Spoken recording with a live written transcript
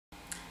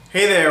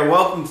Hey there,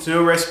 welcome to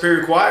No Recipe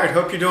Required.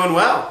 Hope you're doing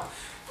well.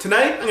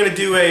 Tonight I'm going to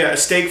do a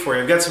steak for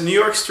you. I've got some New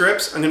York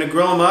strips. I'm going to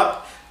grill them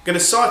up. I'm going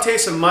to saute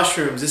some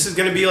mushrooms. This is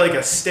going to be like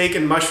a steak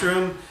and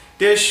mushroom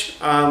dish.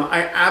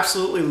 I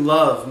absolutely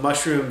love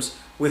mushrooms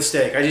with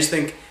steak. I just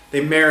think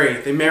they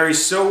marry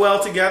so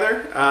well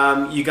together.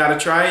 You got to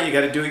try it. You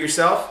got to do it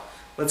yourself.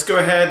 Let's go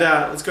ahead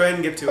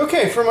and get to it.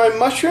 Okay, for my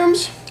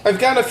mushrooms, I've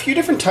got a few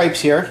different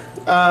types here.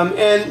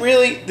 And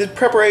really, the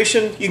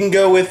preparation, you can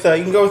go with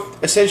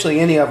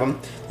essentially any of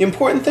them. The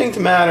important thing to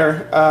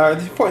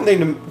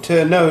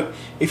note,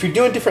 if you're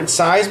doing different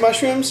size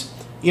mushrooms,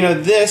 you know,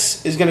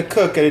 this is going to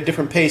cook at a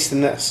different pace than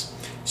this.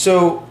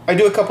 So I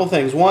do a couple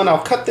things. One,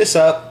 I'll cut this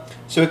up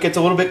so it gets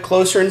a little bit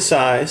closer in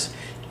size,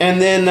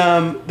 and then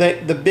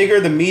the bigger,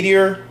 the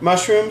meatier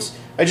mushrooms,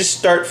 I just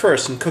start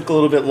first and cook a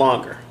little bit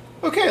longer.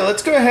 Okay,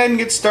 let's go ahead and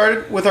get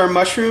started with our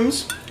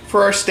mushrooms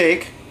for our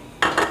steak.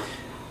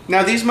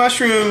 Now these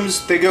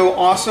mushrooms, they go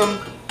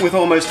awesome with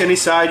almost any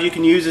side. You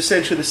can use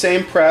essentially the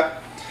same prep,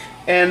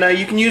 and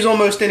you can use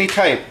almost any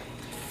type.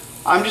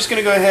 I'm just going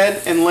to go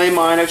ahead and lay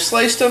mine. I've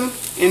sliced them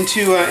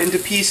into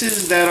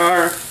pieces that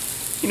are,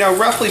 you know,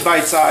 roughly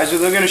bite size, or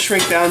they're going to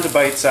shrink down to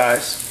bite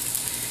size.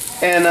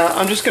 And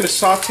I'm just going to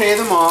saute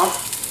them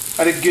off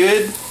at a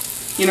good,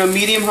 you know,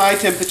 medium-high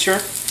temperature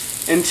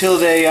until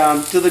they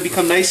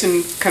become nice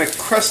and kind of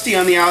crusty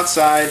on the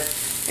outside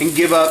and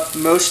give up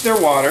most of their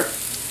water.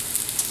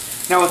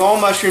 Now with all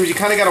mushrooms, you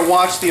kind of got to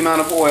watch the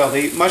amount of oil.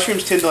 The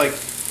mushrooms tend to like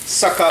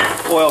suck up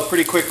oil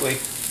pretty quickly.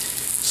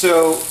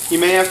 So you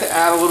may have to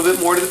add a little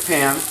bit more to the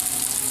pan.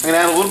 I'm going to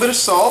add a little bit of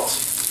salt.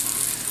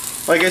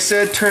 Like I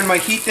said, turn my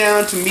heat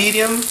down to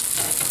medium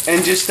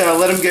and just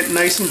let them get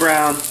nice and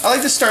brown. I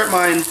like to start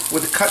mine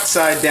with the cut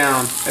side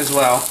down as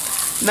well.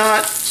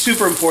 Not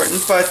super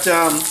important, but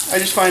I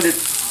just find it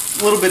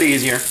a little bit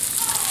easier.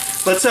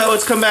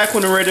 Let's come back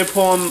when we're ready to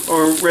pull them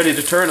or ready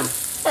to turn them.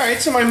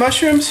 Alright, so my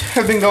mushrooms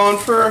have been going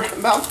for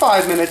about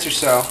 5 minutes or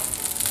so.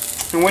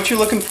 And what you're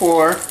looking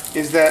for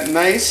is that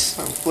nice,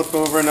 I'll flip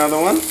over another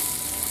one,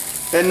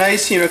 that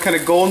nice, you know, kind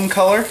of golden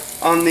color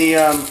on the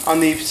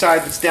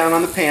side that's down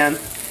on the pan.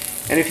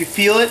 And if you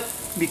feel it,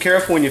 be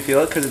careful when you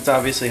feel it because it's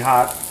obviously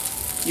hot.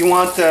 You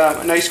want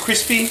a nice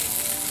crispy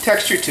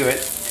texture to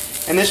it.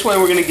 And this way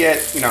we're going to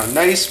get, you know,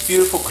 nice,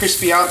 beautiful,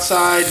 crispy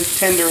outside,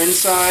 tender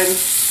inside.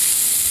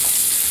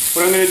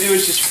 What I'm going to do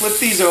is just flip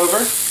these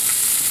over.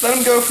 Let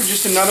them go for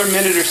just another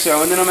minute or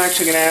so, and then I'm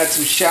actually going to add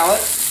some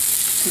shallot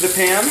to the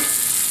pan,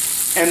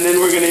 and then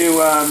we're going to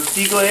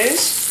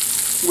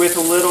deglaze with a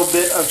little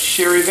bit of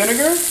sherry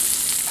vinegar.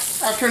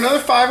 After another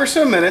 5 or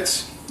so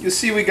minutes, you'll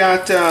see we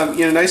got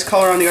you know, nice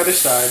color on the other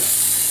side.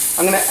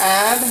 I'm going to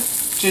add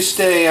just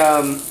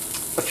a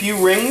few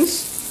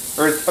rings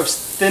of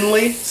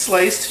thinly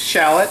sliced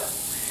shallot,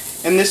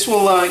 and this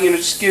will you know,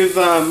 just give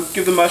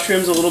the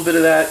mushrooms a little bit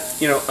of that,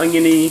 you know,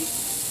 oniony,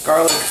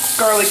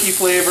 garlicky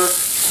flavor.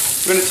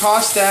 I'm going to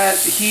toss that.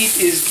 The heat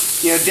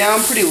is, you know,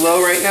 down pretty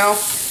low right now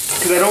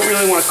because I don't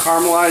really want to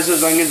caramelize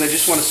those onions. I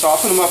just want to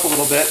soften them up a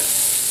little bit.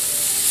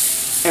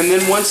 And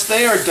then once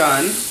they are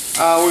done,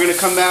 we're going to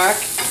come back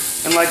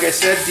and, like I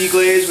said,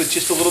 deglaze with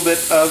just a little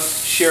bit of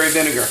sherry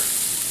vinegar.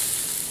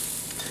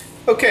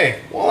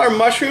 Okay, while our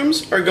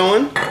mushrooms are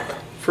going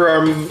for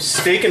our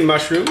steak and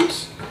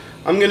mushrooms,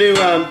 I'm going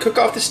to cook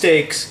off the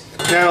steaks.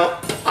 Now,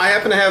 I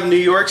happen to have New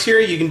Yorks here.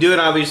 You can do it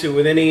obviously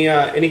with any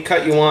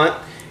cut you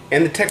want.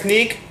 And the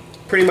technique,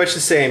 pretty much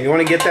the same. You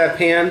want to get that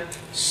pan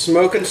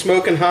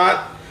smoking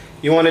hot.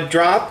 You want to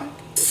drop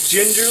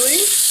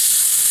gingerly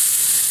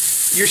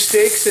your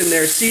steaks in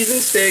there, seasoned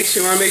steaks.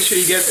 You want to make sure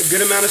you get a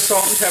good amount of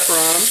salt and pepper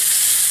on them.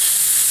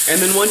 And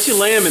then once you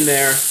lay them in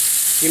there,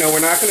 you know, we're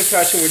not going to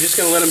touch them. We're just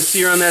going to let them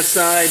sear on that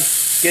side,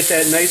 get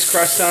that nice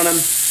crust on them.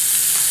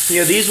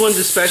 You know, these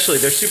ones especially,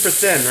 they're super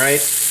thin,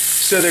 right?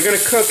 So they're going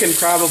to cook in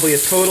probably a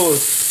total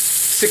of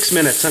 6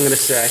 minutes, I'm going to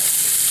say.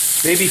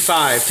 Maybe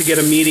 5 to get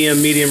a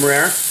medium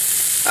rare.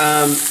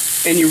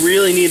 And you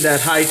really need that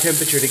high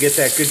temperature to get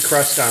that good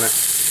crust on it.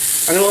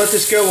 I'm going to let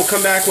this go. We'll come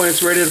back when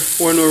we're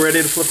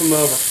ready to flip them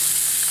over.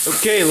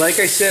 Okay,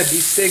 like I said,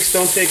 these steaks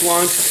don't take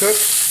long to cook.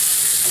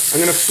 I'm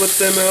going to flip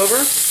them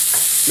over.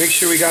 Make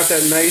sure we got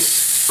that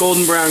nice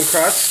golden brown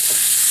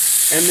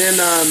crust. And then,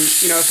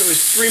 you know, if it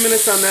was 3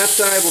 minutes on that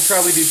side, we'll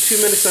probably do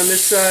 2 minutes on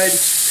this side.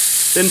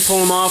 Then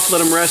pull them off,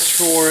 let them rest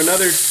for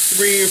another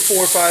 3 or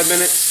 4 or 5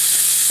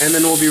 minutes. And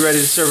then we'll be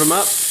ready to serve them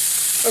up.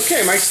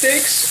 Okay, my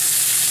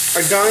steaks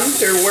are done.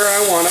 They're where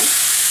I want them.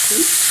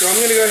 So I'm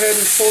going to go ahead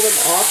and pull them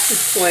off the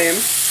flame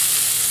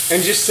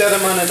and just set them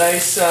on a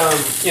nice,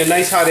 you know,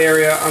 nice hot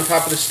area on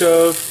top of the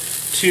stove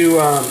to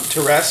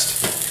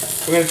rest.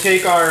 We're going to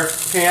take our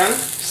pan,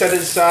 set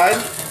it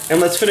aside, and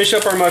let's finish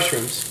up our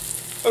mushrooms.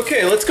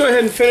 Okay, let's go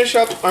ahead and finish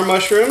up our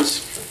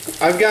mushrooms.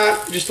 I've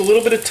got just a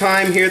little bit of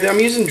thyme here. I'm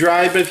using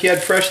dried, but if you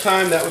had fresh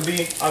thyme, that would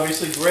be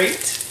obviously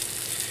great.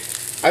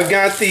 I've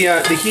got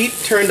the heat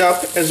turned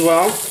up as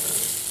well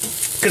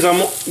because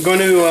I'm going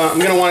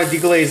to want to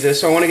deglaze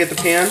this. So I want to get the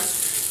pan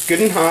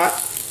good and hot,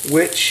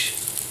 which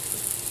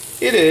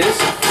it is.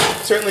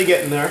 Certainly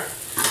getting there.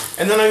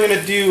 And then I'm going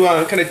to do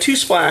kind of 2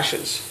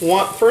 splashes.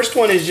 First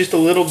one is just a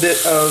little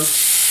bit of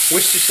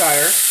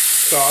Worcestershire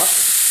sauce.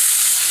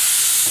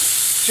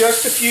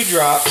 Just a few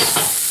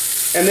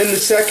drops. And then the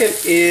second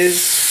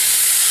is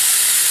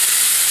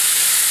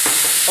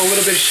a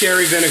little bit of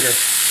sherry vinegar.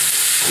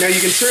 Now you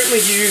can certainly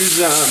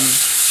use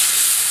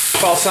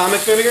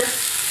balsamic vinegar.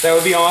 That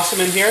would be awesome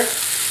in here.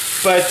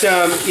 But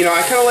you know,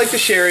 I kind of like the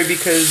sherry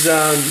because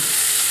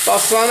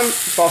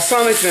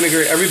balsamic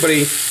vinegar,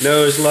 everybody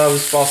knows,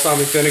 loves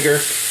balsamic vinegar.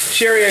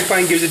 Sherry, I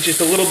find, gives it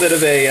just a little bit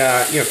of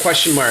a you know,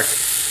 question mark,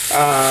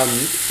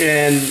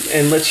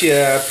 and lets you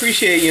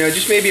appreciate, you know,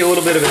 just maybe a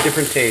little bit of a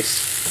different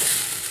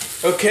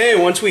taste. Okay,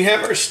 once we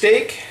have our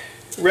steak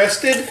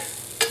rested,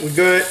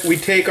 we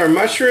take our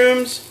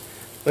mushrooms,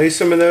 lay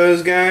some of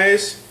those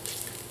guys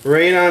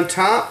right on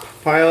top,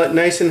 pile it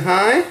nice and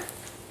high,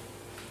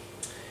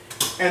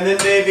 and then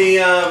maybe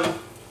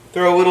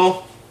throw a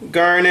little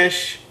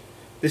garnish.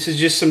 This is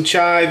just some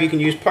chive. You can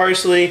use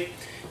parsley.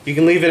 You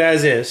can leave it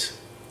as is.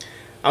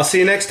 I'll see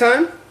you next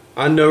time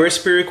on No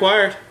Recipe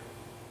Required.